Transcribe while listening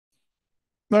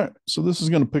All right, so this is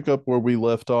going to pick up where we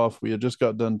left off. We had just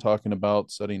got done talking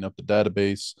about setting up the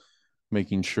database,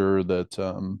 making sure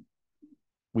that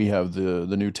we have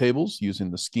the new tables using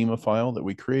the schema file that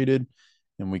we created,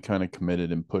 and we kind of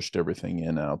committed and pushed everything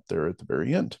in out there at the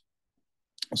very end.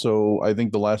 So I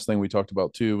think the last thing we talked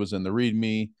about too was in the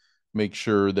README. Make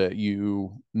sure that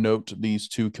you note these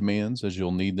two commands as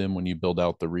you'll need them when you build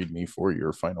out the README for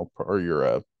your final or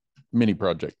your mini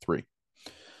project 3.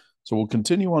 So we'll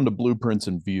continue on to blueprints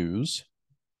and views.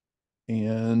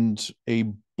 And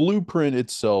a blueprint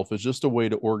itself is just a way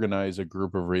to organize a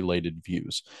group of related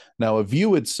views. Now, a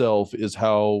view itself is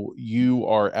how you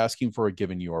are asking for a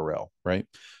given URL, right?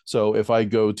 So if I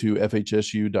go to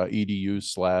fhsu.edu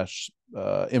slash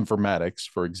informatics,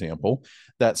 for example,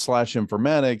 that slash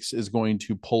informatics is going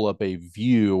to pull up a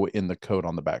view in the code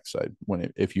on the backside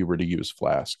if you were to use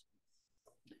Flask.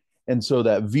 And so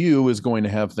that view is going to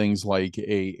have things like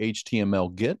a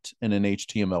HTML get and an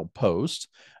HTML post.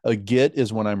 A get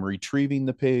is when I'm retrieving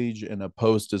the page, and a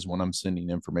post is when I'm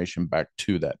sending information back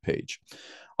to that page.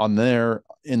 On there,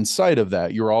 inside of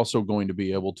that, you're also going to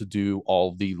be able to do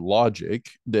all the logic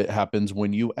that happens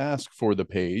when you ask for the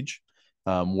page,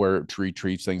 where it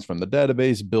retrieves things from the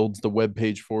database, builds the web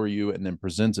page for you, and then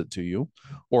presents it to you.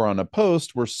 Or on a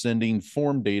post, we're sending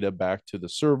form data back to the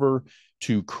server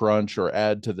to crunch or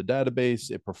add to the database.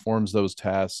 It performs those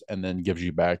tasks and then gives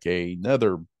you back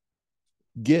another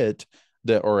get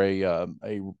that or a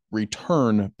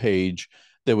return page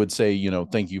that would say,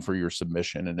 thank you for your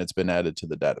submission, and it's been added to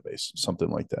the database, something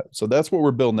like that. So that's what we're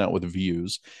building out with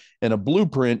views. And a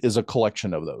blueprint is a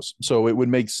collection of those. So it would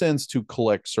make sense to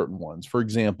collect certain ones. For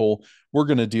example, we're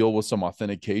going to deal with some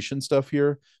authentication stuff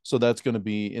here. So that's going to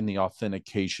be in the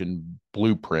authentication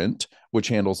blueprint, which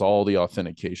handles all the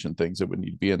authentication things that would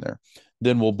need to be in there.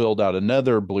 Then we'll build out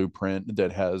another blueprint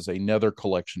that has another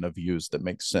collection of views that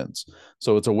makes sense.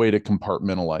 So it's a way to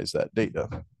compartmentalize that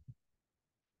data.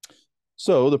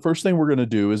 So the first thing we're going to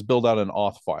do is build out an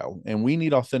auth file, and we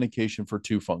need authentication for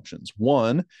two functions.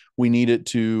 One, we need it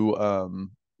to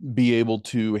be able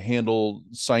to handle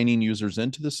signing users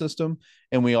into the system,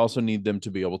 and we also need them to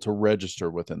be able to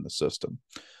register within the system.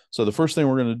 So the first thing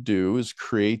we're going to do is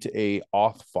create a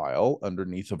auth file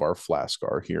underneath of our Flask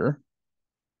here.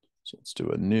 So let's do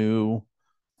a new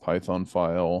Python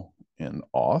file and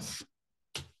auth.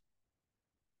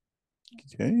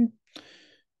 Okay.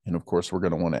 And of course, we're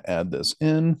going to want to add this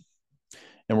in,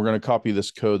 and we're going to copy this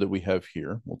code that we have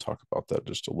here. We'll talk about that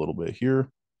just a little bit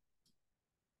here.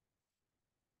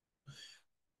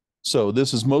 So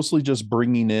this is mostly just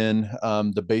bringing in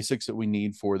the basics that we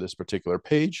need for this particular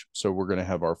page. So we're going to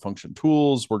have our function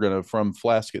tools. We're going to, from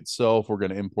Flask itself, we're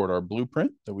going to import our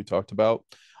blueprint that we talked about,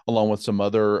 along with some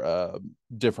other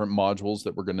different modules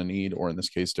that we're going to need, or in this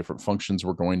case, different functions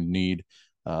we're going to need.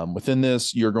 Within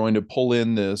this, you're going to pull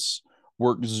in this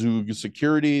WorkZoog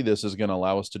security. This is going to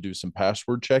allow us to do some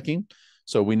password checking.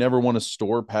 So we never want to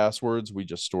store passwords. We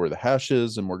just store the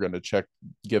hashes, and we're going to check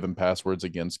given passwords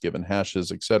against given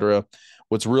hashes, etc.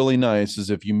 What's really nice is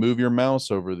if you move your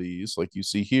mouse over these, like you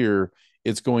see here,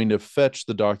 it's going to fetch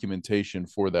the documentation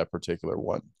for that particular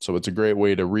one. So it's a great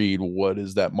way to read what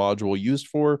is that module used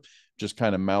for. Just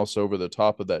kind of mouse over the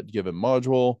top of that given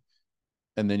module,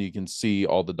 and then you can see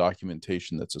all the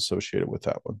documentation that's associated with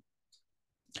that one.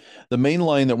 The main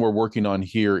line that we're working on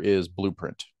here is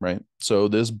blueprint, right? So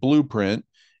this blueprint,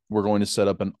 we're going to set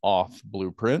up an auth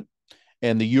blueprint,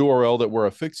 and the URL that we're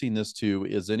affixing this to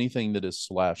is anything that is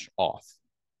 /auth. All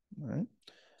right.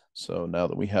 So now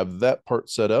that we have that part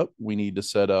set up, we need to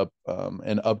set up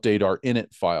and update our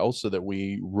init file so that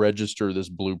we register this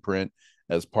blueprint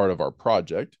as part of our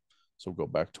project. So we'll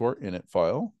go back to our init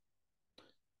file.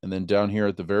 And then down here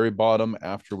at the very bottom,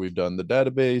 after we've done the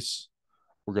database,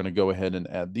 we're going to go ahead and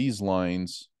add these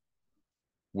lines,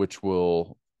 which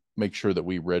will make sure that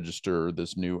we register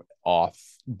this new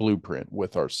auth blueprint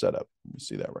with our setup. We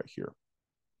see that right here.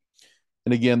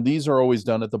 And again, these are always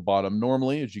done at the bottom.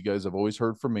 Normally, as you guys have always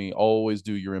heard from me, always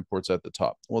do your imports at the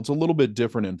top. Well, it's a little bit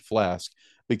different in Flask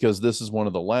because this is one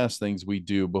of the last things we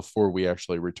do before we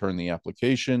actually return the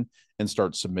application and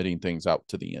start submitting things out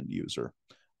to the end user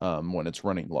when it's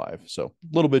running live. So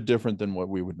a little bit different than what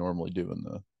we would normally do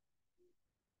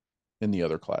in the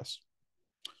other class.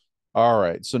 All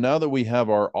right, so now that we have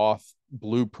our auth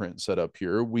blueprint set up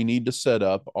here, we need to set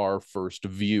up our first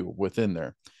view within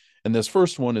there. And this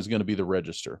first one is going to be the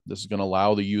register. This is going to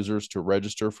allow the users to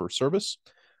register for service.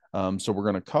 So we're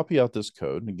going to copy out this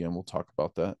code. And again, we'll talk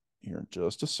about that here in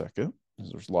just a second,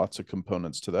 because there's lots of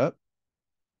components to that.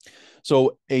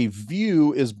 So a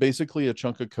view is basically a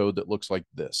chunk of code that looks like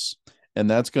this. And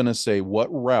that's going to say what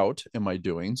route am I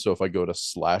doing. So if I go to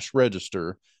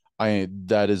 /register,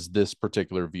 that is this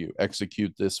particular view.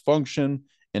 Execute this function,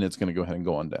 and it's going to go ahead and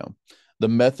go on down. The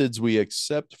methods we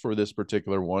accept for this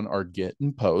particular one are get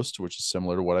and post, which is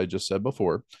similar to what I just said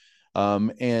before.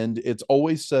 And it's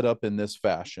always set up in this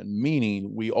fashion,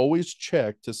 meaning we always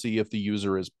check to see if the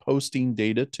user is posting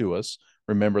data to us.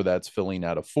 Remember, that's filling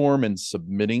out a form and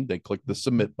submitting. They click the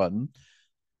submit button.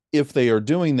 If they are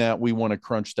doing that, we want to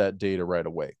crunch that data right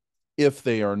away. If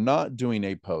they are not doing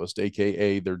a post,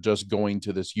 AKA they're just going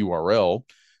to this URL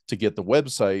to get the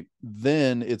website,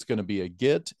 then it's going to be a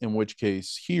get, in which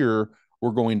case here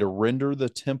we're going to render the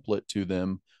template to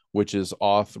them, which is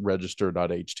auth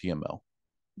register.html,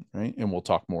 right? And we'll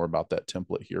talk more about that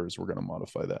template here as we're going to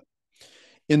modify that.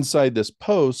 Inside this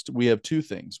post, we have two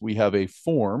things. We have a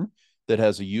form that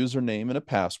has a username and a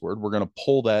password. We're going to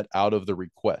pull that out of the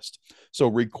request. So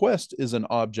request is an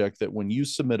object that when you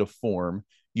submit a form,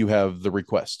 you have the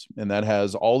request, and that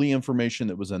has all the information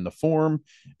that was in the form.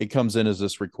 It comes in as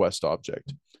this request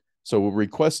object. So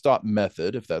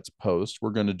request.method, if that's post, we're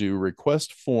going to do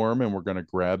request form, and we're going to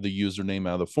grab the username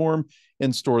out of the form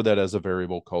and store that as a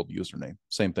variable called username.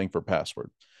 Same thing for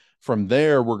password. From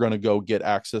there, we're going to go get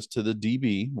access to the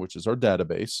DB, which is our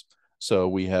database. So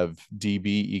we have DB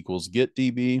equals get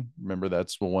DB. Remember,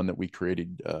 that's the one that we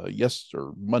created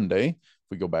Monday.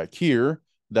 If we go back here,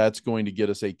 that's going to get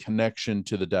us a connection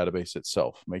to the database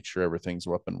itself. Make sure everything's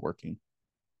up and working.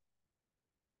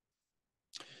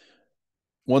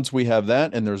 Once we have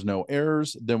that and there's no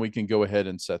errors, then we can go ahead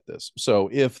and set this. So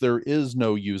if there is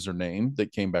no username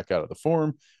that came back out of the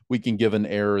form, we can give an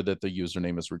error that the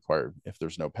username is required. If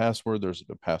there's no password, there's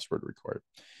a password required.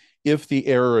 If the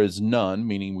error is none,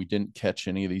 meaning we didn't catch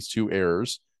any of these two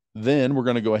errors, then we're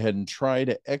going to go ahead and try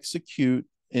to execute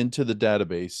into the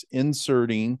database,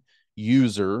 inserting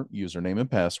username and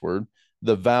password,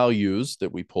 the values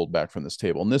that we pulled back from this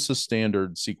table. And this is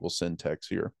standard SQL syntax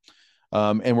here.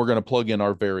 And we're going to plug in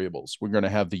our variables. We're going to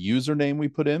have the username we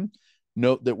put in.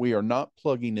 Note that we are not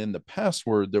plugging in the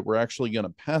password, that we're actually going to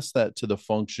pass that to the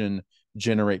function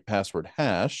generate password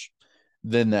hash.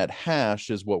 Then that hash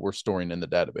is what we're storing in the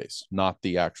database, not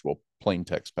the actual plain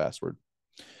text password.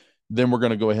 Then we're going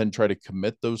to go ahead and try to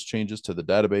commit those changes to the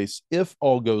database. If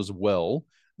all goes well,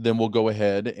 then we'll go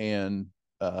ahead and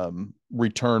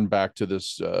return back to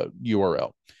this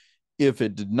URL. If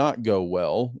it did not go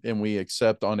well and we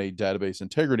accept on a database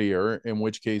integrity error, in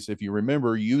which case, if you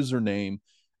remember, username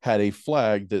had a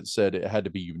flag that said it had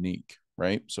to be unique,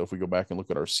 right? So if we go back and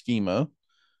look at our schema,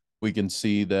 we can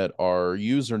see that our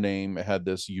username had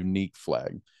this unique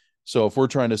flag. So if we're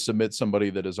trying to submit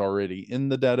somebody that is already in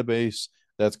the database,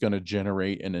 that's going to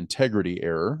generate an integrity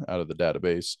error out of the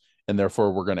database. And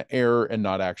therefore, we're going to error and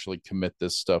not actually commit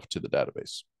this stuff to the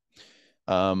database.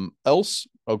 Else,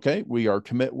 okay, our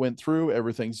commit went through.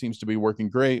 Everything seems to be working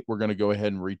great. We're going to go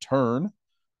ahead and return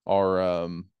our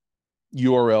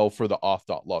URL for the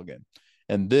auth.login.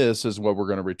 And this is what we're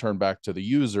going to return back to the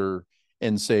user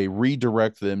and say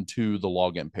redirect them to the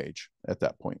login page at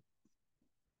that point.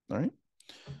 All right.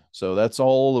 So that's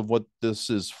all of what this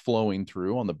is flowing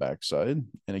through on the backside.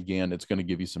 And again, it's going to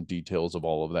give you some details of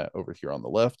all of that over here on the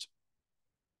left.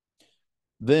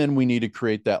 Then we need to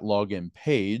create that login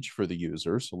page for the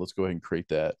user. So let's go ahead and create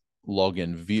that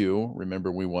login view.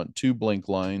 Remember, we want 2 blank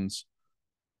lines,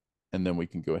 and then we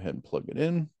can go ahead and plug it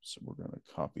in. So we're going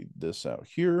to copy this out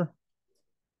here.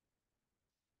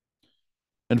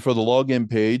 And for the login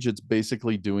page, it's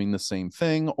basically doing the same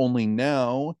thing, only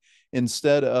now,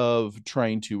 instead of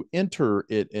trying to enter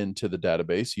it into the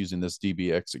database using this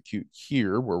DB execute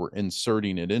here, where we're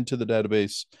inserting it into the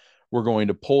database, we're going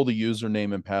to pull the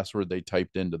username and password they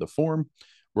typed into the form.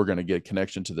 We're going to get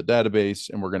connection to the database,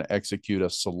 and we're going to execute a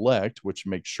select, which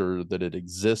makes sure that it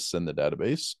exists in the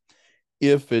database.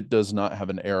 If it does not have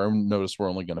an error, notice we're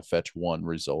only going to fetch 1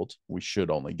 result. We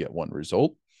should only get 1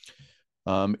 result.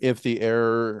 If the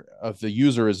error of the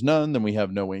user is none, then we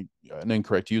have an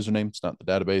incorrect username. It's not the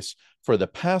database. For the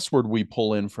password we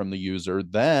pull in from the user,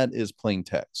 that is plain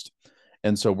text.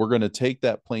 And so we're going to take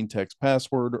that plain text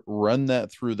password, run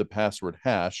that through the password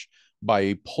hash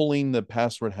by pulling the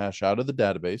password hash out of the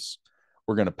database.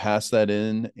 We're going to pass that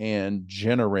in and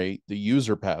generate the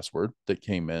user password that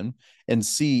came in and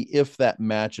see if that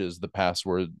matches the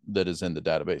password that is in the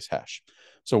database hash.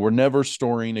 So we're never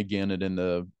storing again it in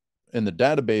the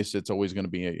database. It's always going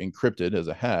to be encrypted as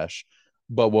a hash.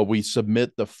 But when we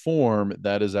submit the form,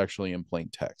 that is actually in plain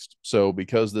text. So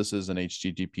because this is an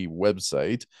HTTP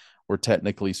website, we're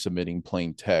technically submitting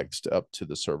plain text up to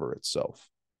the server itself.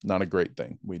 Not a great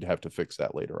thing. We'd have to fix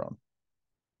that later on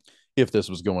if this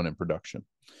was going in production.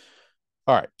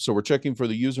 All right, so we're checking for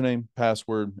the username,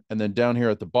 password, and then down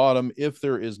here at the bottom, if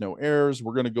there is no errors,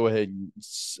 we're going to go ahead and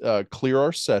clear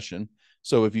our session.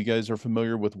 So if you guys are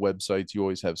familiar with websites, you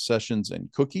always have sessions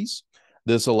and cookies.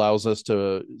 This allows us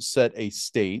to set a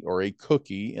state or a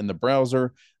cookie in the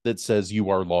browser that says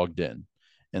you are logged in.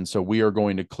 And so we are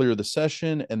going to clear the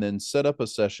session and then set up a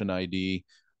session ID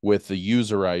with the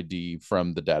user ID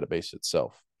from the database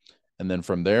itself. And then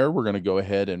from there, we're going to go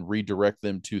ahead and redirect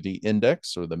them to the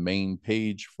index or the main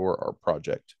page for our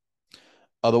project.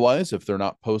 Otherwise, if they're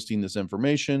not posting this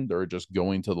information, they're just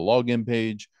going to the login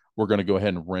page, we're going to go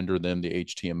ahead and render them the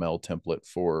HTML template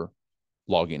for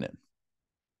logging in.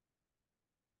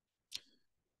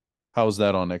 How's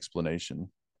that on explanation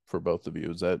for both of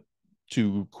you? Is that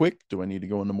too quick? Do I need to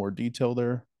go into more detail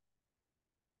there?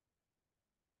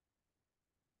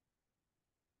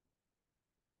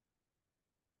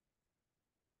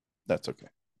 That's okay.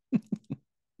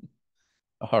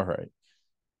 All right.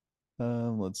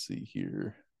 Let's see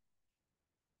here.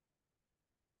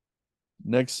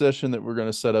 Next session that we're going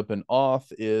to set up in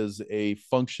auth is a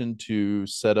function to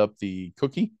set up the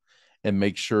cookie and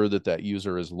make sure that that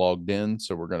user is logged in.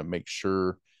 So we're going to make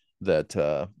sure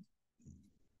that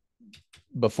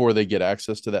before they get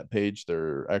access to that page,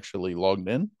 they're actually logged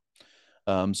in.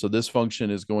 So this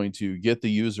function is going to get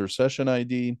the user session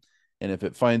ID. And if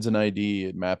it finds an ID,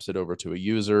 it maps it over to a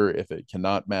user. If it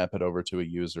cannot map it over to a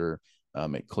user,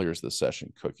 it clears the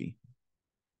session cookie.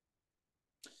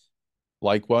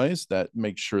 Likewise, that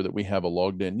makes sure that we have a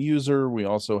logged in user. We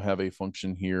also have a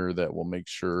function here that will make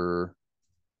sure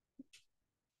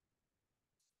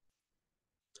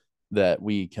that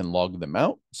we can log them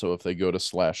out. So if they go to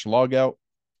 /logout,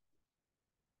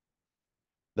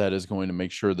 that is going to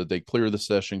make sure that they clear the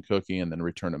session cookie and then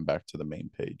return them back to the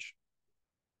main page.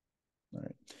 All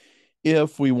right.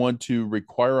 If we want to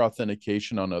require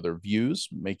authentication on other views,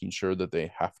 making sure that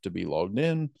they have to be logged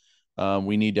in,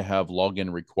 we need to have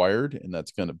login required, and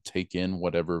that's going to take in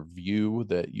whatever view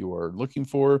that you are looking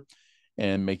for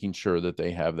and making sure that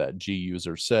they have that G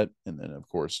user set, and then of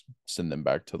course send them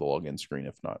back to the login screen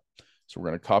if not. So we're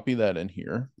going to copy that in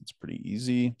here. It's pretty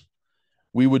easy.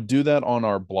 We would do that on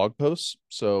our blog posts.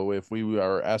 So if we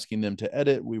are asking them to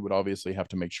edit, we would obviously have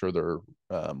to make sure they're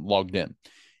logged in.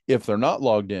 If they're not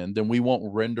logged in, then we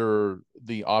won't render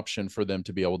the option for them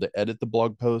to be able to edit the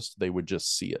blog post. They would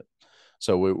just see it.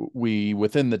 So we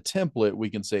within the template, we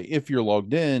can say, if you're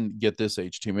logged in, get this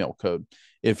HTML code.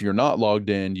 If you're not logged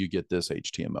in, you get this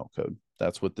HTML code.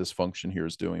 That's what this function here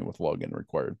is doing with login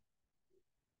required.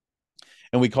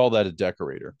 And we call that a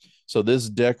decorator. So this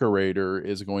decorator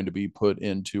is going to be put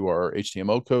into our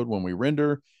HTML code when we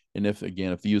render. And if,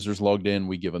 again, if the user's logged in,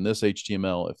 we give them this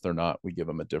HTML. If they're not, we give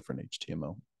them a different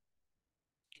HTML.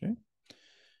 Okay.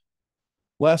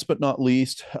 Last but not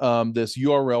least, this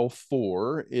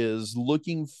URL4 is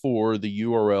looking for the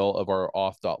URL of our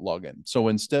auth.login. So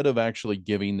instead of actually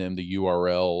giving them the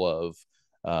URL of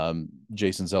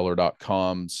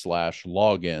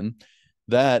jasonzeller.com/login,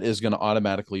 that is going to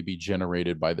automatically be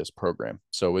generated by this program.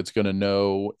 So it's going to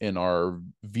know in our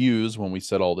views when we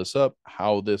set all this up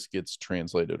how this gets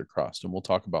translated across. And we'll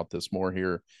talk about this more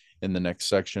here in the next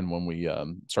section when we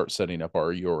start setting up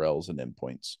our URLs and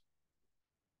endpoints.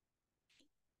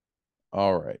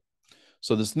 All right.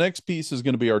 So this next piece is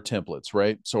going to be our templates,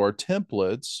 right? So our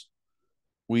templates,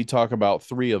 we talk about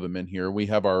three of them in here. We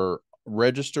have our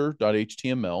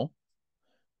register.html,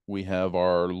 we have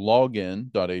our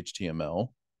login.html,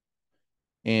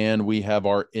 and we have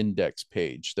our index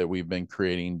page that we've been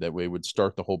creating that we would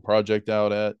start the whole project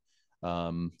out at,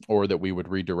 or that we would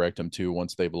redirect them to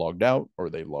once they've logged out or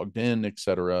they logged in,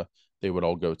 etc. They would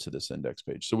all go to this index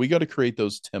page. So we got to create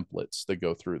those templates that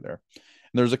go through there.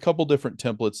 And there's a couple different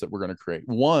templates that we're going to create.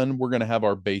 One, we're going to have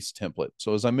our base template.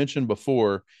 So as I mentioned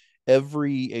before,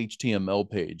 every HTML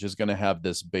page is going to have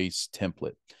this base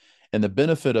template. And the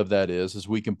benefit of that is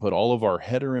we can put all of our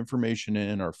header information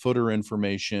in, our footer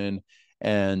information,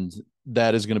 and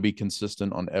that is going to be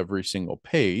consistent on every single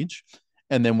page.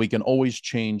 And then we can always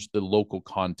change the local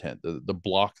content, the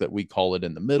block that we call it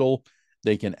in the middle.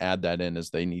 They can add that in as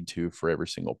they need to for every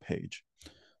single page.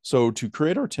 So to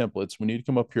create our templates, we need to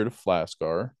come up here to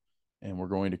Flaskar, and we're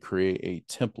going to create a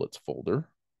templates folder.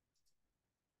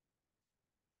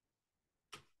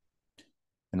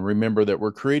 And remember that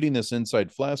we're creating this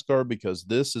inside Flaskar because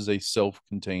this is a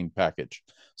self-contained package.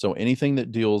 So anything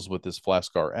that deals with this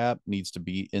Flaskar app needs to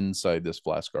be inside this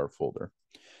Flaskar folder.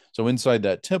 So inside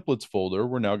that templates folder,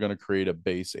 we're now going to create a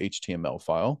base HTML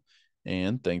file.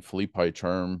 And thankfully,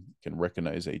 PyCharm can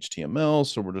recognize HTML.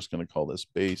 So we're just going to call this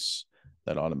base.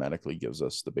 That automatically gives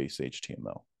us the base HTML.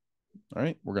 All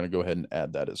right, we're going to go ahead and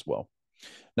add that as well.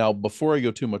 Now, before I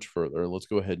go too much further, let's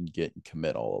go ahead and get and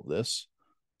commit all of this.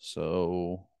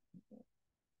 So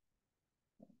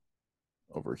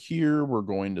over here, we're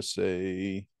going to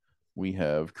say we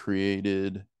have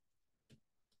created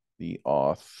the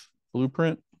auth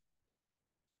blueprint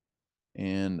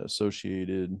and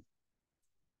associated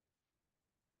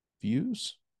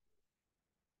views.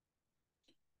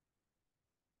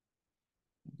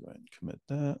 Go ahead and commit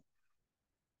that.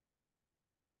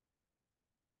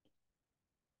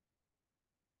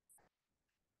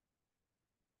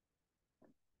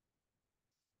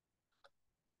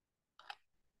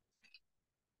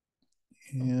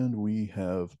 And we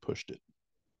have pushed it.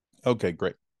 Okay,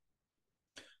 great.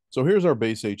 So here's our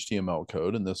base HTML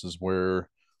code, and this is where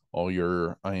all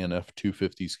your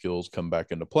INF250 skills come back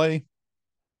into play.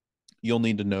 You'll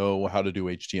need to know how to do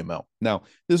HTML. Now,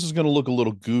 this is going to look a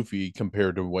little goofy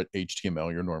compared to what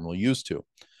HTML you're normally used to.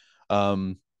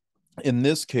 In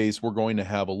this case, we're going to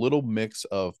have a little mix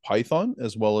of Python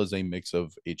as well as a mix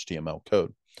of HTML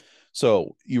code.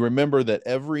 So you remember that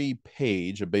every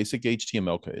page, a basic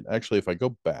HTML code, actually, if I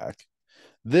go back,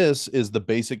 this is the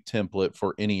basic template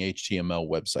for any HTML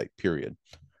website, period.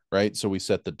 Right? So we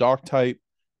set the doc type.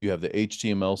 You have the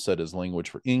HTML set as language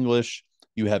for English.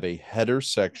 You have a header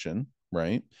section,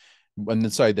 right? And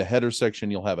inside the header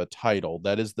section, you'll have a title.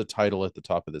 That is the title at the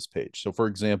top of this page. So for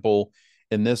example,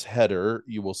 in this header,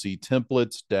 you will see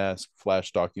templates, desk,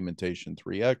 Flash documentation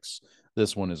 3x.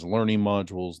 This one is learning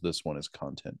modules. This one is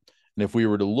content. And if we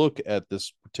were to look at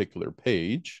this particular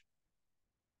page,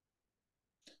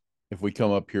 if we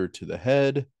come up here to the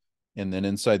head, and then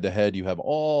inside the head, you have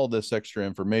all this extra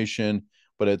information,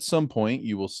 but at some point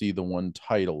you will see the one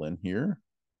title in here.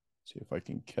 See if I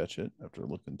can catch it after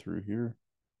looking through here.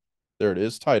 There it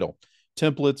is, title,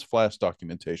 templates, Flash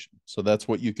documentation. So that's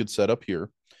what you could set up here.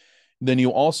 Then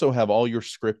you also have all your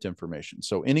script information.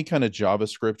 So any kind of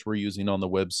JavaScript we're using on the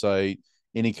website,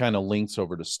 any kind of links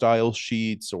over to style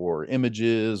sheets or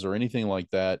images or anything like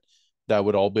that, that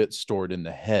would all be stored in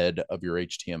the head of your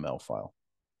HTML file.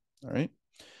 All right.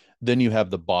 Then you have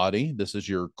the body. This is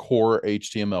your core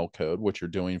HTML code, what you're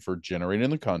doing for generating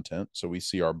the content. So we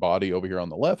see our body over here on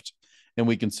the left, and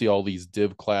we can see all these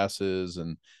div classes,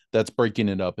 and that's breaking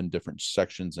it up in different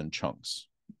sections and chunks.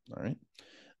 All right.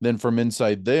 Then from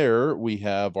inside there, we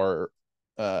have our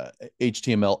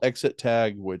HTML exit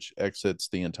tag, which exits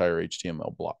the entire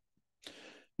HTML block.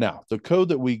 Now, the code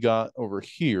that we got over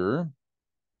here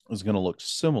is going to look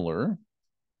similar.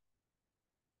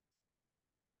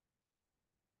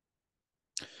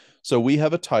 So we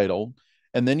have a title,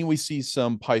 and then we see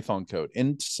some Python code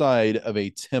inside of a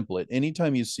template.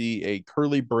 Anytime you see a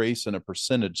curly brace and a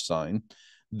percentage sign,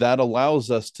 that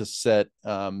allows us to set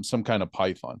some kind of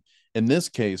Python. In this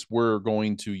case, we're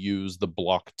going to use the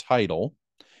block title.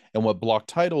 And what block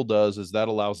title does is that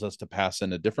allows us to pass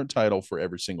in a different title for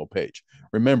every single page.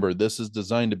 Remember, this is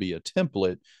designed to be a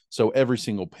template, so every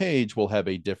single page will have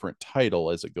a different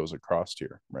title as it goes across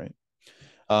here, right?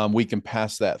 We can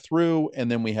pass that through, and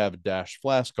then we have dash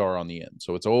Flaskar on the end.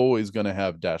 So it's always going to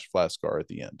have dash Flaskar at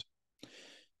the end.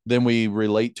 Then we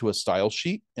relate to a style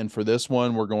sheet. And for this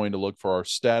one, we're going to look for our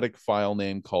static file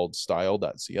name called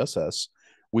style.css.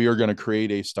 We are going to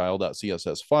create a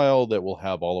style.css file that will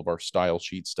have all of our style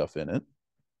sheet stuff in it.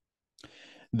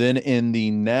 Then in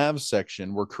the nav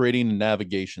section, we're creating a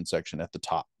navigation section at the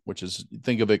top, which is,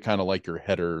 think of it kind of like your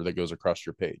header that goes across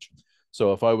your page.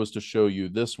 So if I was to show you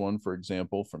this one, for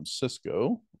example, from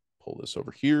Cisco, pull this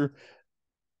over here,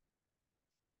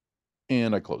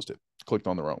 and I closed it, clicked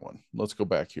on the wrong one. Let's go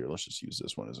back here. Let's just use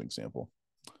this one as an example.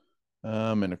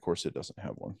 And of course it doesn't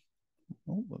have one.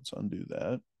 Well, let's undo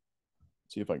that.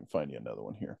 See if I can find you another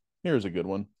one here. Here's a good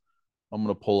one. I'm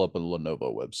going to pull up a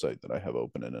Lenovo website that I have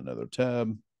open in another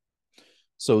tab.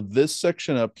 So this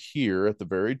section up here at the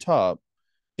very top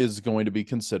is going to be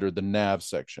considered the nav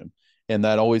section. And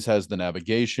that always has the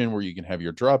navigation where you can have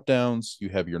your drop downs. You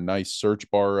have your nice search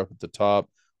bar up at the top.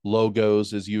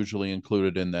 Logos is usually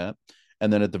included in that.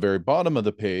 And then at the very bottom of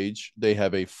the page, they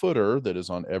have a footer that is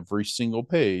on every single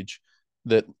page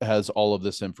that has all of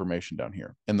this information down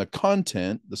here. And the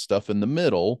content, the stuff in the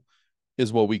middle,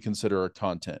 is what we consider our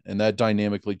content. And that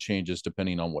dynamically changes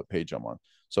depending on what page I'm on.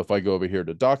 So if I go over here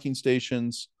to docking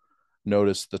stations,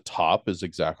 notice the top is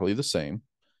exactly the same.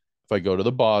 If I go to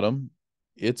the bottom,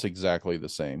 it's exactly the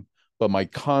same, but my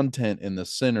content in the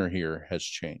center here has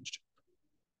changed.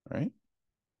 All right.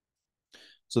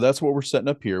 So that's what we're setting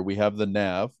up here. We have the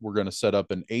nav. We're going to set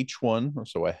up an H1, or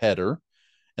so a header,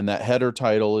 and that header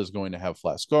title is going to have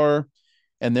Flaskar.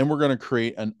 And then we're going to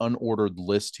create an unordered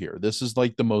list here. This is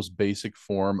like the most basic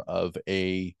form of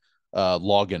a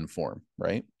login form,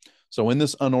 right? So in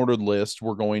this unordered list,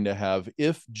 we're going to have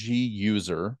if G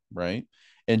user, right?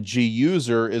 And G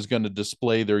user is going to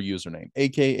display their username,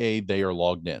 AKA they are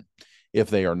logged in. If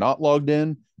they are not logged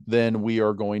in, then we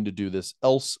are going to do this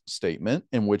else statement,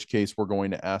 in which case we're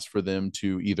going to ask for them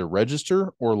to either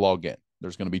register or log in.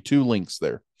 There's going to be two links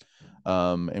there.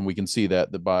 And we can see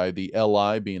that by the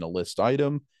LI being a list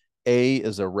item, A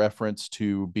is a reference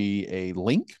to be a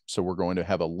link. So we're going to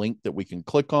have a link that we can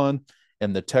click on,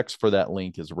 and the text for that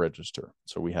link is register.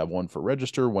 So we have one for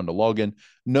register, one to login.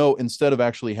 No, instead of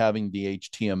actually having the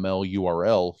HTML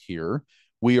URL here,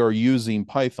 we are using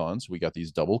Python. So we got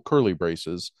these double curly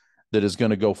braces that is going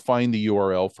to go find the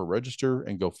URL for register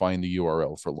and go find the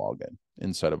URL for login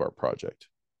inside of our project.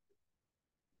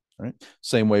 All right.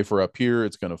 Same way for up here,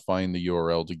 it's going to find the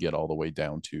URL to get all the way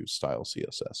down to style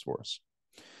CSS for us.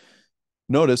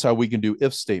 Notice how we can do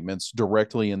if statements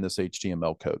directly in this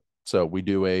HTML code. So we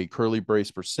do a curly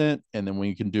brace %, and then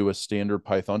we can do a standard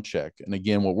Python check. And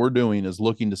again, what we're doing is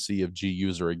looking to see if G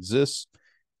user exists,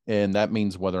 and that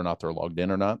means whether or not they're logged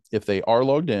in or not. If they are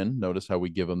logged in, notice how we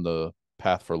give them the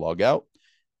path for log out.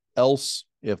 Else,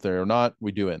 if they're not,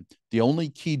 we do in. The only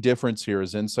key difference here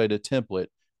is inside a template,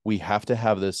 we have to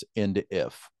have this end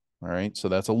if. All right. So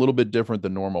that's a little bit different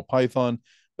than normal Python,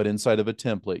 but inside of a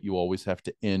template, you always have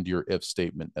to end your if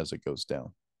statement as it goes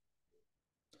down.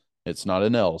 It's not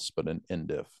an else, but an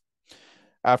end if.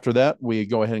 After that, we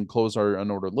go ahead and close our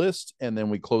unordered list, and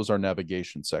then we close our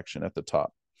navigation section at the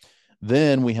top.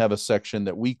 Then we have a section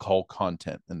that we call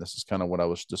content. And this is kind of what I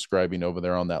was describing over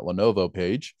there on that Lenovo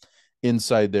page.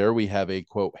 Inside there, we have a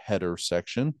quote header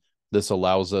section. This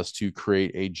allows us to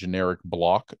create a generic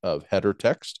block of header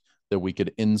text that we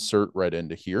could insert right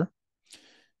into here.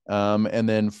 And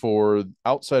then for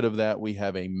outside of that, we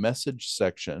have a message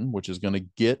section, which is going to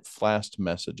get Flask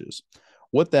messages.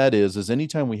 What that is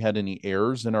anytime we had any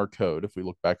errors in our code, if we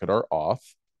look back at our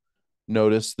auth,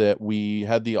 notice that we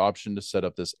had the option to set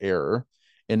up this error.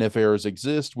 And if errors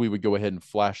exist, we would go ahead and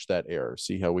flash that error.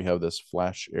 See how we have this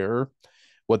flash error?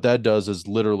 What that does is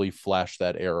literally flash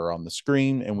that error on the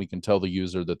screen, and we can tell the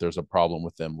user that there's a problem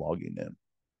with them logging in.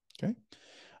 Okay.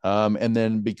 And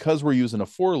then because we're using a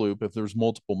for loop, if there's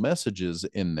multiple messages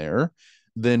in there,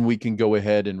 then we can go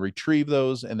ahead and retrieve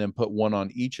those and then put one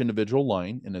on each individual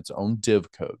line in its own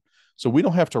div code. So we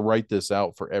don't have to write this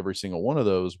out for every single one of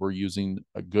those. We're using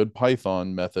a good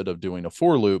Python method of doing a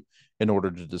for loop in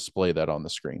order to display that on the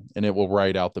screen. And it will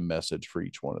write out the message for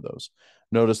each one of those.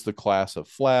 Notice the class of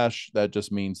Flash. That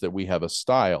just means that we have a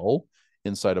style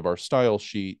inside of our style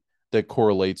sheet that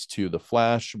correlates to the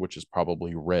Flash, which is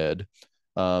probably red.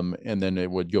 And then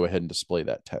it would go ahead and display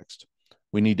that text.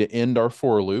 We need to end our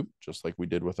for loop, just like we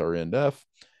did with our end f.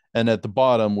 And at the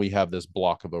bottom, we have this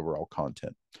block of overall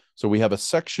content. So we have a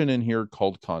section in here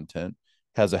called content,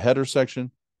 has a header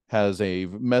section, has a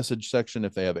message section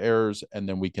if they have errors, and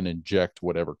then we can inject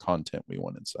whatever content we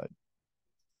want inside.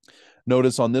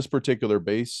 Notice on this particular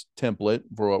base template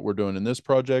for what we're doing in this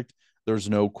project, there's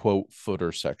no quote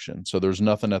footer section. So there's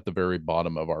nothing at the very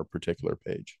bottom of our particular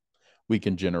page. We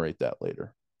can generate that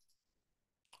later.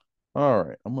 All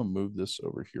right, I'm going to move this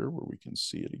over here where we can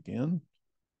see it again.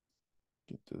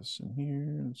 Get this in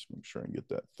here. Let's make sure I get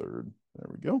that third. There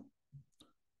we go.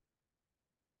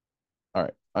 All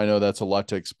right, I know that's a lot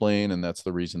to explain, and that's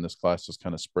the reason this class is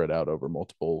kind of spread out over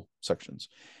multiple sections.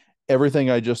 Everything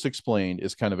I just explained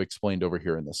is kind of explained over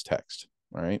here in this text.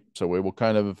 All right, so it will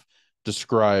kind of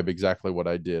describe exactly what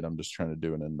I did. I'm just trying to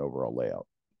do it in an overall layout.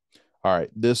 All right,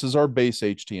 this is our base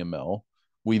HTML.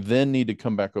 We then need to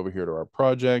come back over here to our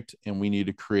project, and we need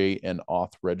to create an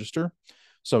auth register.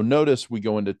 So notice we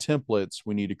go into templates.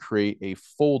 We need to create a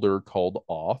folder called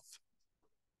auth.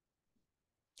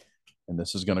 And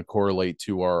this is going to correlate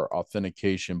to our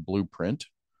authentication blueprint.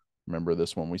 Remember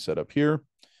this one we set up here.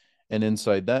 And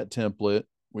inside that template,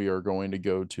 we are going to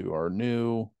go to our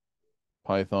new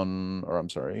Python, or I'm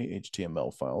sorry,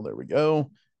 HTML file. There we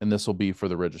go. And this will be for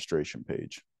the registration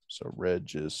page. So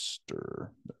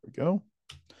register, there we go.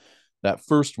 That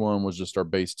first one was just our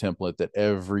base template that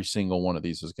every single one of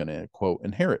these is going to quote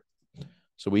inherit.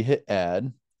 So we hit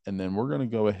add, and then we're going to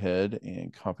go ahead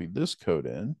and copy this code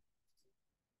in.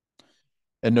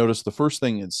 And notice the first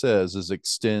thing it says is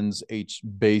extends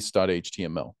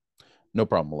base.html. No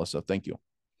problem, Melissa. Thank you.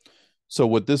 So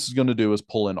what this is going to do is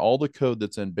pull in all the code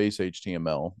that's in base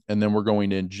HTML, and then we're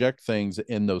going to inject things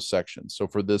in those sections. So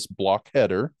for this block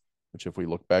header, which if we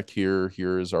look back here,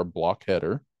 here is our block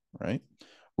header, right?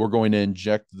 We're going to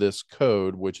inject this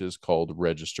code, which is called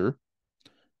register.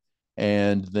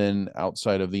 And then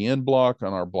outside of the end block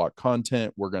on our block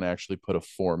content, we're going to actually put a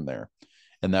form there.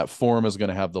 And that form is going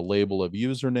to have the label of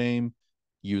username,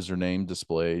 username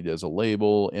displayed as a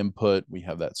label, input, we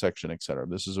have that section, etc.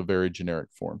 This is a very generic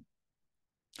form.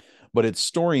 But it's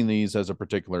storing these as a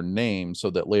particular name so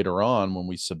that later on when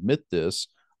we submit this,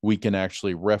 we can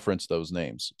actually reference those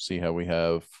names. See how we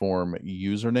have form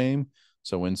username?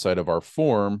 So inside of our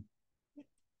form,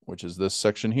 which is this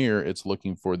section here, it's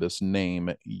looking for this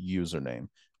name username.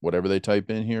 Whatever they type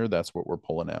in here, that's what we're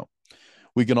pulling out.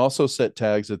 We can also set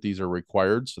tags that these are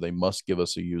required, so they must give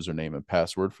us a username and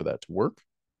password for that to work.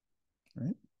 All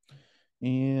right.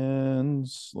 And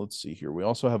let's see here. We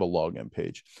also have a login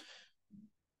page.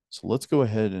 So let's go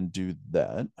ahead and do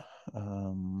that.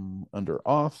 Under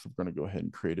auth, we're going to go ahead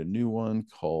and create a new one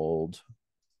called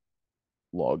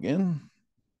login.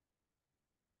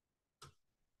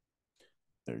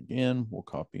 There again, we'll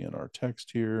copy in our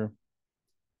text here.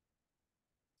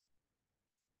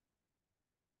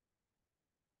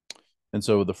 And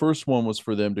so the first one was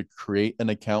for them to create an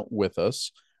account with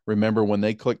us. Remember, when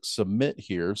they click submit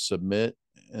here, submit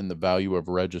and the value of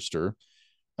register,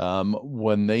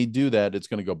 when they do that, it's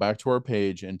going to go back to our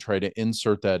page and try to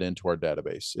insert that into our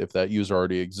database. If that user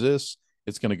already exists,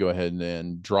 it's going to go ahead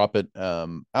and drop it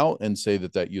out and say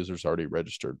that that user's already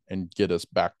registered and get us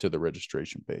back to the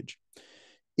registration page.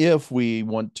 If we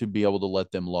want to be able to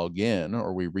let them log in,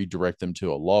 or we redirect them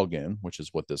to a login, which is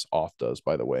what this auth does,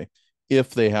 by the way,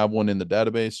 if they have one in the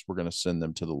database, we're going to send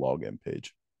them to the login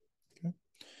page. Okay.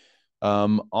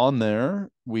 On there,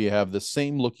 we have the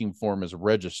same looking form as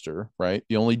register, right?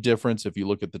 The only difference, if you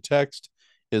look at the text,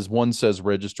 is one says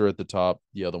register at the top,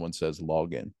 the other one says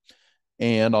login.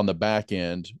 And on the back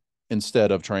end,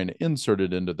 instead of trying to insert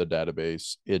it into the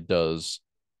database, it does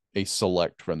a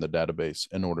select from the database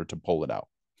in order to pull it out.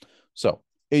 So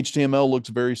HTML looks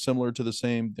very similar to the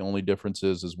same. The only difference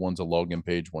is one's a login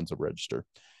page, one's a register.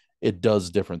 It does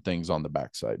different things on the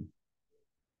backside.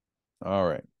 All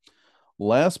right.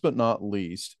 Last but not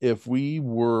least, if we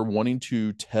were wanting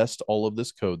to test all of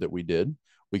this code that we did,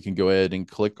 we can go ahead and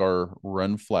click our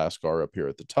Run Flask R up here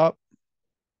at the top.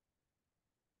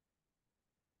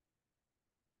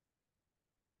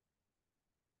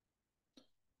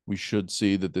 We should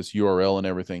see that this URL and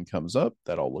everything comes up.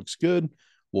 That all looks good.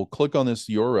 We'll click on this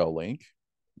URL link.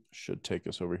 Should take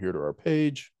us over here to our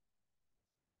page.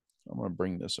 I'm going to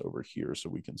bring this over here so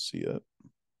we can see it.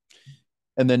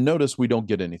 And then notice we don't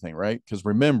get anything, right? Because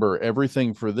remember,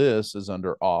 everything for this is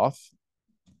under auth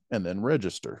and then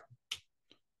register.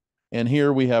 And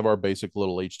here we have our basic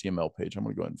little HTML page. I'm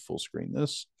going to go ahead and full screen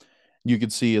this. You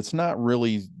can see it's not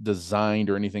really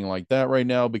designed or anything like that right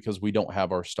now because we don't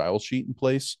have our style sheet in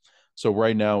place. So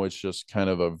right now it's just kind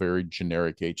of a very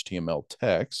generic HTML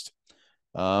text.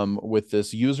 With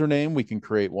this username, we can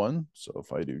create one. So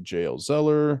if I do JL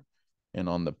Zeller, and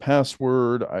on the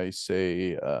password, I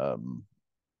say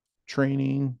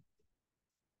training,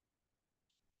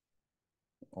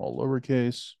 all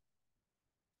lowercase,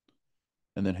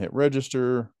 and then hit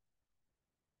register.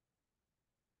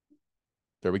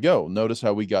 There we go. Notice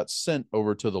how we got sent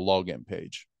over to the login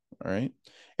page. All right.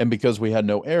 And because we had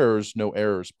no errors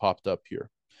popped up here.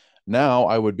 Now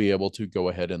I would be able to go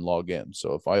ahead and log in.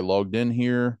 So if I logged in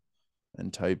here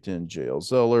and typed in JL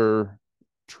Zeller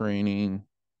training,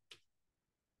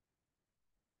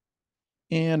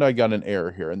 and I got an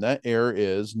error here, and that error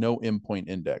is no endpoint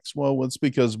index. Well, it's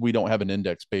because we don't have an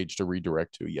index page to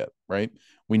redirect to yet, right?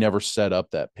 We never set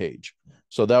up that page.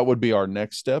 So that would be our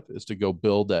next step, is to go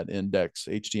build that index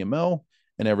HTML,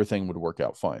 and everything would work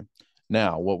out fine.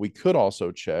 Now, what we could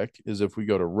also check is if we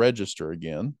go to register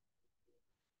again,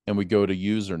 and we go to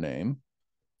username,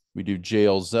 we do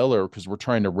JL Zeller because we're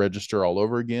trying to register all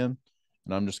over again.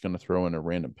 And I'm just going to throw in a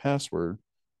random password.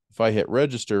 If I hit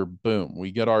register, boom,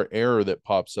 we get our error that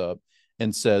pops up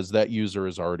and says that user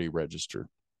is already registered.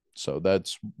 So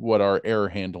that's what our error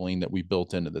handling that we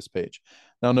built into this page.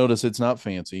 Now notice it's not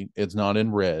fancy, it's not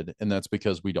in red, and that's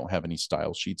because we don't have any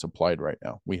style sheets applied right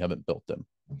now. We haven't built them.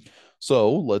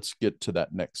 So let's get to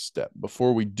that next step.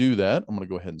 Before we do that, I'm going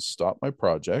to go ahead and stop my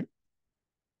project.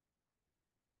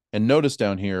 And notice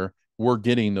down here, we're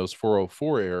getting those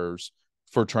 404 errors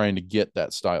for trying to get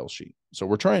that style sheet. So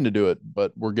we're trying to do it,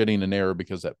 but we're getting an error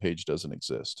because that page doesn't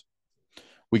exist.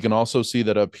 We can also see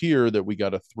that up here that we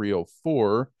got a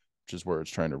 304, which is where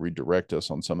it's trying to redirect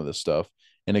us on some of this stuff,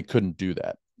 and it couldn't do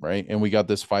that, right? And we got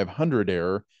this 500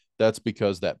 error. That's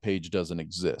because that page doesn't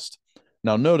exist.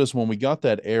 Now notice when we got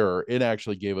that error, it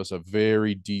actually gave us a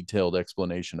very detailed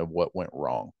explanation of what went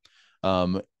wrong.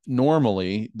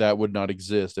 Normally, that would not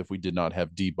exist if we did not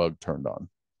have debug turned on,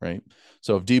 right?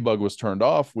 So if debug was turned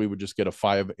off, we would just get a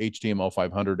HTML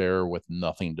 500 error with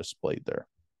nothing displayed there.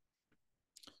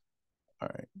 All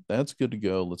right, that's good to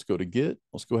go. Let's go to Git.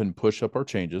 Let's go ahead and push up our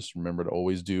changes. Remember to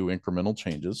always do incremental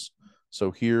changes. So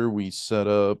here we set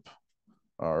up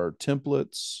our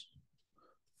templates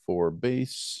for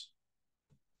base,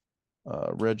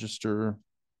 register,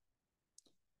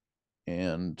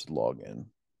 and login.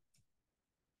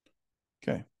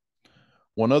 Okay.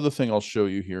 One other thing I'll show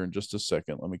you here in just a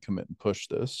second. Let me commit and push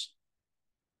this.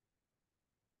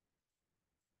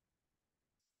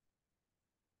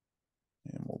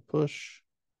 And we'll push.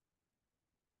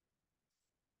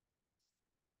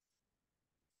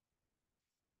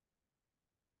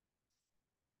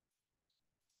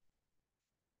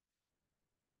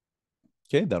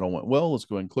 Okay, that all went well. Let's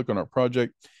go ahead and click on our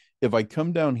project. If I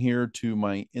come down here to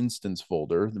my instance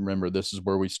folder, remember this is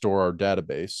where we store our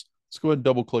database. Let's go ahead and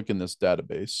double click in this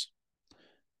database.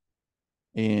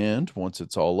 And once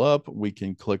it's all up, we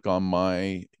can click on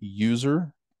my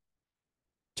user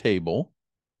table.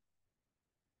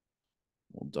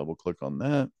 We'll double click on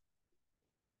that.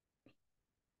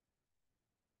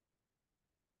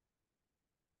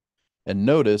 And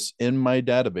notice in my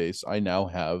database, I now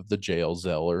have the JL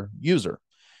Zeller user.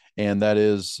 And that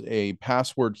is a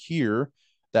password here.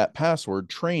 That password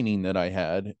training that I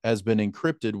had has been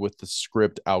encrypted with the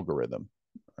script algorithm.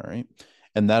 All right.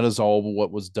 And that is all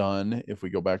what was done. If we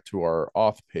go back to our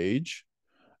auth page,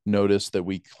 notice that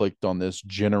we clicked on this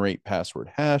generate password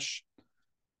hash.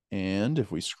 And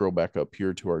if we scroll back up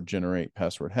here to our generate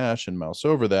password hash and mouse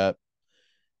over that,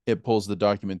 it pulls the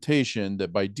documentation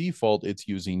that by default it's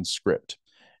using script.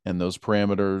 And those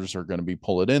parameters are going to be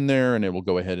pull it in there, and it will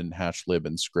go ahead and hash lib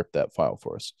and script that file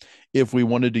for us. If we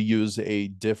wanted to use a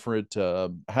different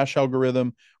hash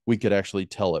algorithm, we could actually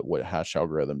tell it what hash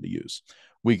algorithm to use.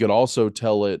 We could also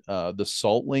tell it the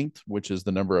salt length, which is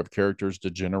the number of characters to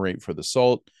generate for the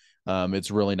salt. It's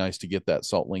really nice to get that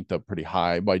salt length up pretty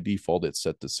high. By default, it's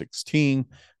set to 16.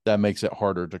 That makes it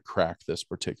harder to crack this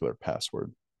particular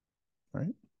password. All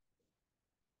right.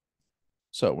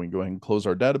 So we can go ahead and close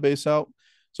our database out.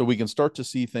 So we can start to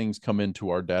see things come into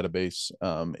our database.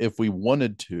 If we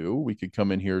wanted to, we could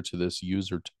come in here to this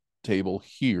user table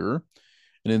here.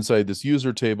 And inside this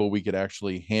user table, we could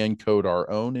actually hand code our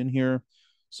own in here.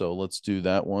 So let's do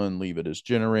that one, leave it as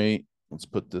generate. Let's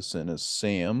put this in as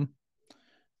Sam.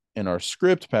 And our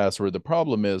script password, the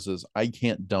problem is I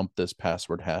can't dump this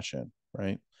password hash in,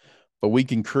 right? But we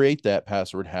can create that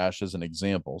password hash as an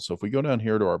example. So if we go down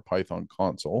here to our Python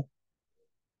console,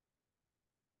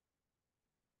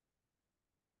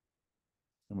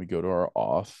 and we go to our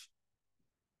auth,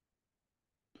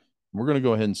 we're going to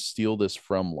go ahead and steal this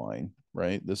from line,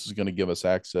 right? This is going to give us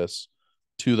access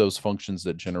to those functions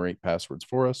that generate passwords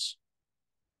for us.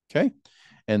 Okay.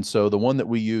 And so the one that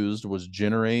we used was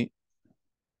generate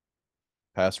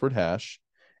password hash,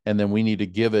 and then we need to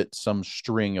give it some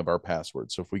string of our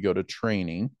password. So if we go to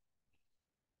training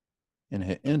and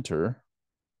hit enter,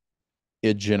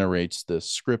 it generates this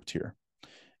script here.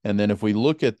 And then if we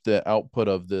look at the output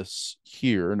of this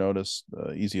here, notice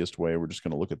the easiest way, we're just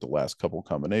going to look at the last couple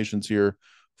combinations here.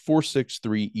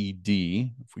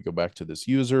 463ED, if we go back to this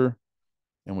user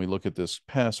and we look at this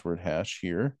password hash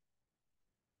here,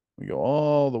 we go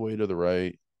all the way to the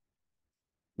right,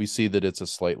 we see that it's a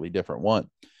slightly different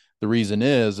one. The reason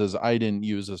is I didn't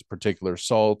use this particular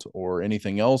salt or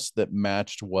anything else that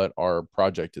matched what our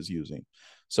project is using.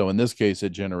 So in this case,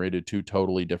 it generated two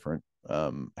totally different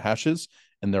hashes,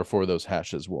 and therefore those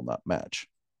hashes will not match.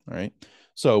 All right.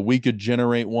 So we could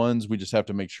generate ones. We just have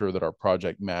to make sure that our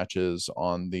project matches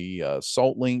on the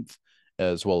salt length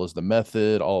as well as the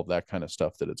method, all of that kind of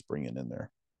stuff that it's bringing in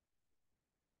there.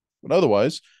 But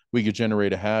otherwise, we could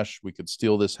generate a hash. We could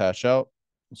steal this hash out.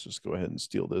 Let's just go ahead and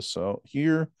steal this out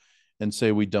here and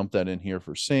say we dump that in here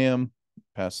for Sam,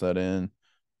 pass that in,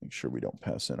 make sure we don't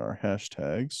pass in our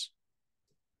hashtags.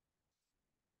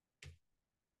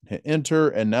 Hit enter,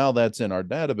 and now that's in our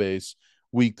database.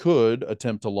 We could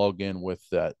attempt to log in with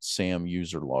that Sam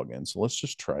user login. So let's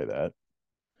just try that.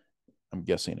 I'm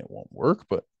guessing it won't work,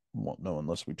 but we won't know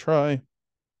unless we try.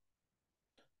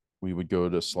 We would go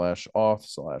to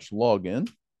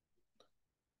 /auth/login,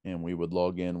 and we would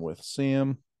log in with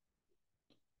Sam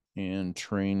and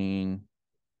training.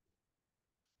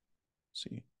 Let's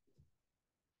see.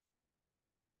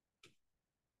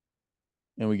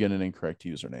 And we get an incorrect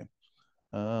username.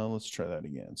 Let's try that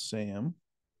again. Sam.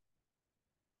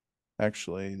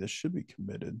 Actually, this should be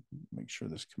committed. Make sure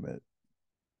this commit.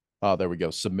 Oh, there we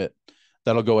go. Submit.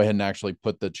 That'll go ahead and actually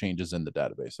put the changes in the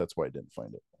database. That's why I didn't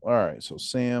find it. All right. So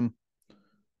Sam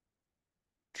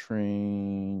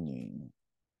training.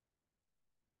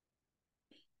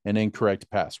 An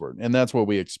incorrect password. And that's what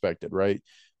we expected, right?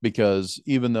 because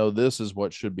even though this is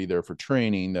what should be there for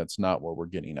training, that's not what we're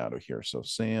getting out of here. So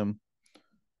Sam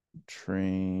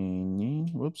training,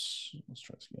 whoops, let's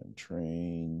try this again.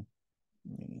 Training,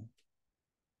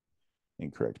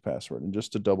 incorrect password. And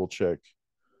just to double check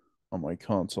on my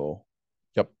console.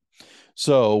 Yep.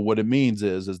 So what it means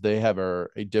is they have a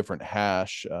different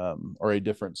hash or a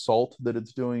different salt that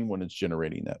it's doing when it's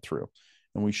generating that through.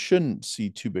 And we shouldn't see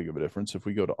too big of a difference if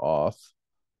we go to auth.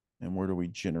 And where do we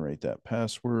generate that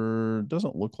password?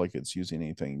 Doesn't look like it's using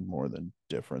anything more than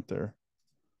different there.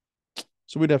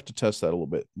 So we'd have to test that a little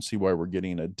bit and see why we're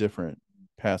getting a different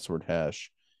password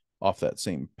hash off that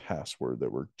same password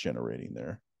that we're generating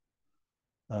there.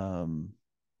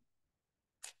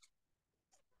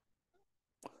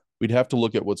 We'd have to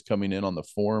look at what's coming in on the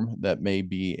form. That may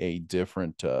be a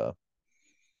different,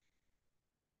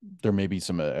 there may be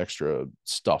some extra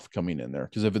stuff coming in there.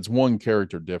 Because if it's one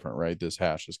character different, right, this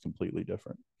hash is completely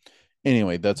different.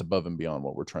 Anyway, that's above and beyond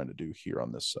what we're trying to do here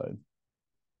on this side.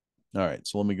 All right,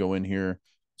 so let me go in here.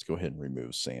 Let's go ahead and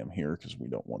remove Sam here because we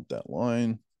don't want that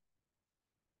line.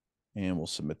 And we'll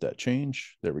submit that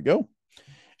change. There we go.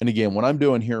 And again, what I'm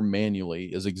doing here manually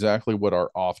is exactly what our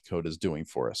auth code is doing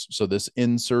for us. So this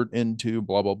insert into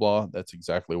blah, blah, blah, that's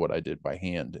exactly what I did by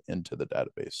hand into the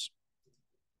database.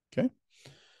 Okay.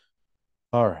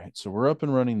 All right, so we're up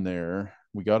and running there.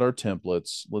 We got our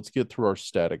templates. Let's get through our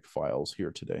static files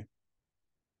here today.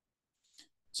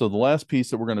 So the last piece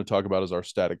that we're going to talk about is our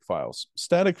static files.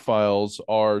 Static files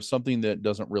are something that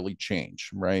doesn't really change,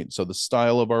 right? So the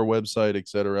style of our website,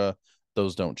 etc.,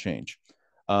 those don't change.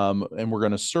 And we're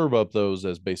going to serve up those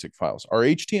as basic files. Our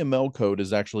HTML code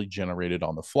is actually generated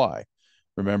on the fly.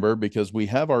 Remember, because we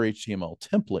have our HTML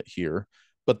template here,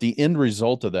 but the end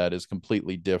result of that is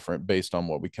completely different based on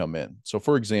what we come in. So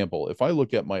for example, if I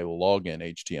look at my login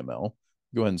HTML,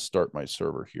 go ahead and start my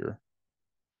server here.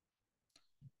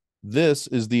 This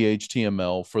is the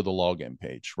HTML for the login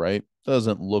page, right?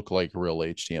 Doesn't look like real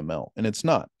HTML, and it's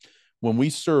not. When we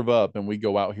serve up and we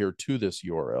go out here to this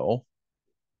URL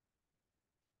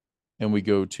and we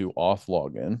go to auth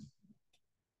login,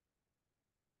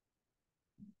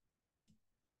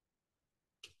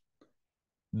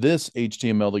 this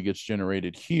HTML that gets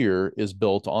generated here is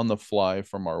built on the fly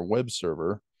from our web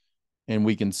server, and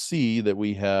we can see that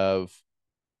we have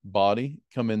body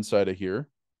come inside of here,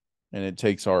 and it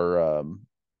takes our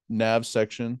nav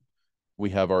section.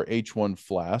 We have our H1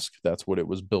 Flask. That's what it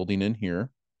was building in here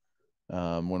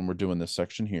when we're doing this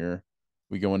section here.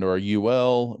 We go into our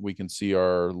UL. We can see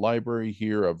our library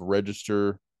here of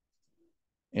register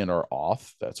and our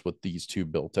auth. That's what these two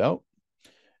built out.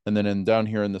 And then down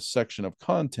here in the section of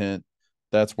content,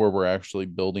 that's where we're actually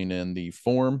building in the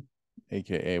form,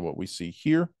 aka what we see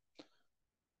here.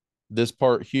 This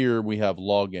part here, we have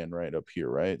login right up here,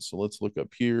 right? So let's look up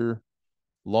here.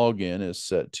 Login is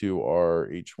set to our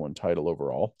H1 title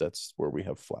overall. That's where we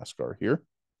have Flaskar here.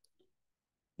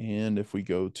 And if we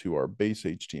go to our base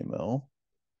HTML,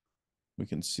 we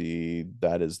can see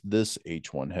that is this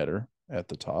H1 header at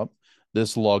the top.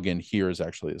 This login here is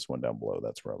actually this one down below.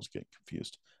 That's where I was getting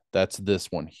confused. That's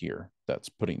this one here. That's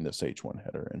putting this H1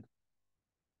 header in.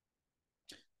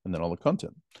 And then all the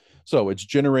content. So it's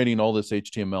generating all this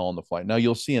HTML on the fly. Now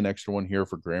you'll see an extra one here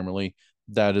for Grammarly.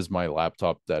 That is my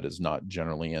laptop. That is not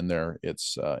generally in there.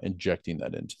 It's injecting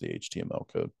that into the HTML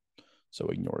code. So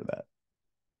ignore that.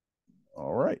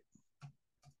 All right.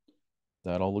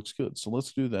 That all looks good. So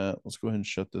let's do that. Let's go ahead and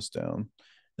shut this down.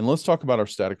 And let's talk about our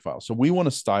static file. So we want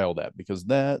to style that because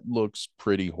that looks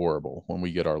pretty horrible when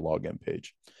we get our login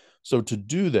page. So to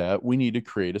do that, we need to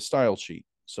create a style sheet.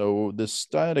 So this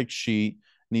static sheet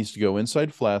needs to go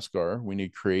inside Flaskar. We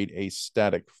need to create a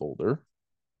static folder.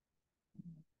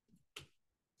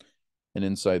 And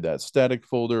inside that static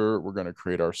folder, we're going to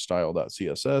create our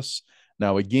style.css.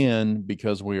 Now, again,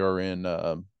 because we are in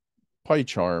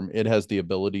PyCharm, it has the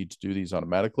ability to do these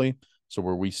automatically. So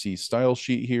where we see style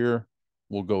sheet here,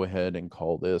 we'll go ahead and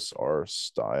call this our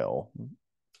style.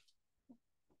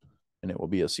 And it will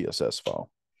be a CSS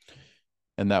file.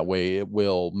 And that way it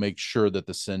will make sure that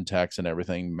the syntax and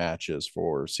everything matches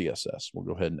for CSS. We'll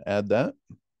go ahead and add that.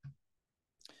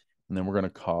 And then we're going to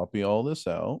copy all this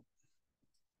out.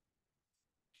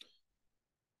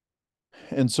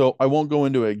 And so I won't go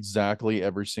into exactly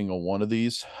every single one of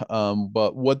these,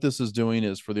 but what this is doing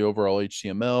is for the overall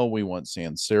HTML, we want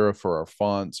sans serif for our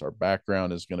fonts. Our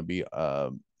background is going to be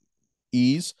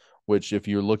ease, which if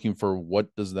you're looking for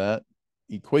what does that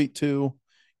equate to,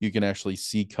 you can actually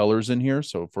see colors in here.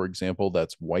 So for example,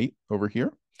 that's white over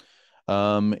here.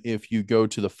 If you go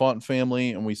to the font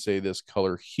family and we say this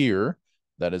color here,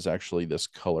 that is actually this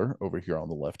color over here on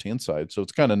the left-hand side. So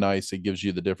it's kind of nice. It gives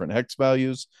you the different hex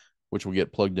values, which will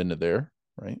get plugged into there,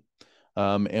 right?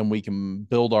 And we can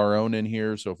build our own in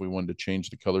here. So if we wanted to change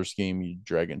the color scheme, you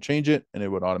drag and change it, and it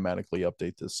would automatically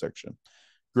update this section.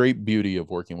 Great beauty of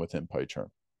working within PyCharm.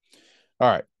 All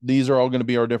right, these are all going to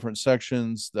be our different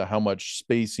sections, how much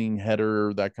spacing,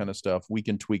 header, that kind of stuff. We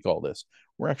can tweak all this.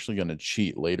 We're actually going to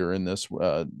cheat later in this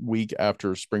week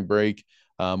after spring break.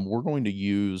 We're going to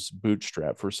use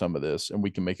Bootstrap for some of this, and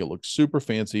we can make it look super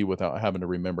fancy without having to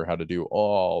remember how to do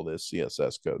all this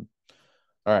CSS code.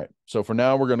 All right, so for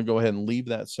now, we're going to go ahead and leave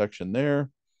that section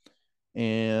there,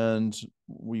 and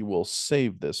we will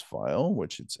save this file,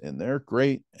 which it's in there.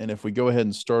 Great. And if we go ahead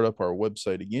and start up our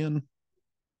website again,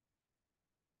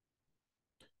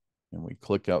 and we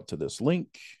click out to this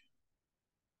link,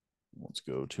 let's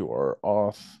go to our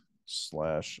auth/login.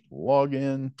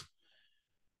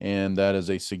 And that is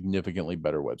a significantly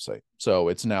better website. So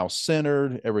it's now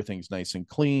centered. Everything's nice and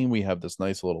clean. We have this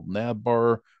nice little nav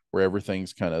bar where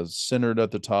everything's kind of centered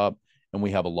at the top. And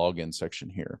we have a login section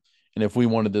here. And if we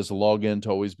wanted this login to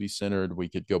always be centered, we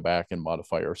could go back and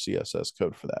modify our CSS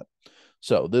code for that.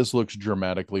 So this looks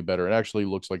dramatically better. It actually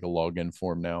looks like a login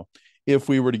form now. If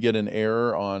we were to get an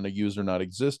error on a user not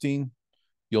existing,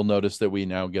 you'll notice that we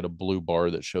now get a blue bar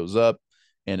that shows up,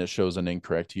 and it shows an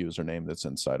incorrect username that's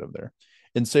inside of there.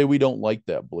 And say we don't like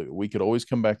that blue, we could always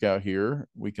come back out here.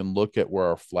 We can look at where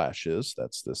our flash is.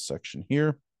 That's this section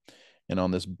here. And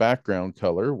on this background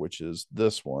color, which is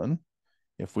this one,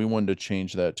 if we wanted to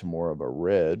change that to more of a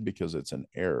red because it's an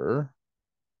error,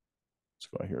 let's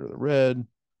go here to the red.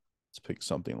 Let's pick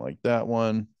something like that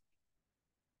one.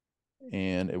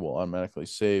 And it will automatically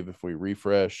save. If we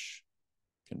refresh,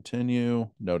 continue,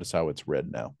 notice how it's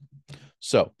red now.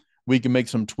 So we can make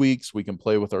some tweaks. We can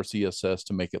play with our CSS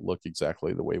to make it look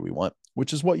exactly the way we want,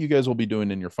 which is what you guys will be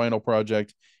doing in your final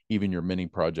project, even your mini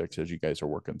projects as you guys are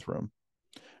working through them.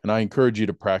 And I encourage you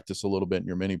to practice a little bit in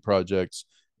your mini projects,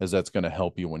 as that's going to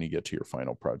help you when you get to your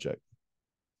final project.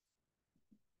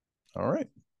 All right.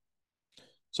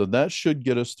 So that should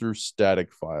get us through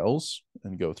static files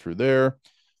and go through there.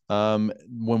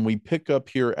 When we pick up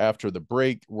here after the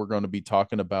break, we're going to be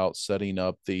talking about setting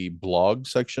up the blog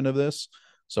section of this.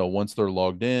 So once they're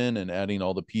logged in and adding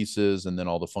all the pieces and then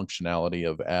all the functionality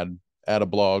of add a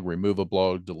blog, remove a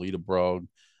blog, delete a blog,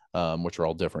 which are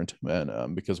all different,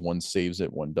 and because one saves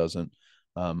it, one doesn't,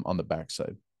 on the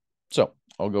backside. So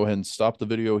I'll go ahead and stop the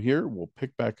video here. We'll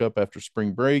pick back up after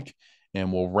spring break,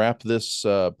 and we'll wrap this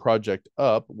project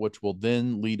up, which will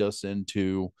then lead us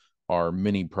into our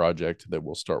mini project that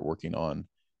we'll start working on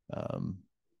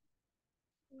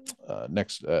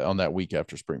next on that week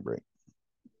after spring break.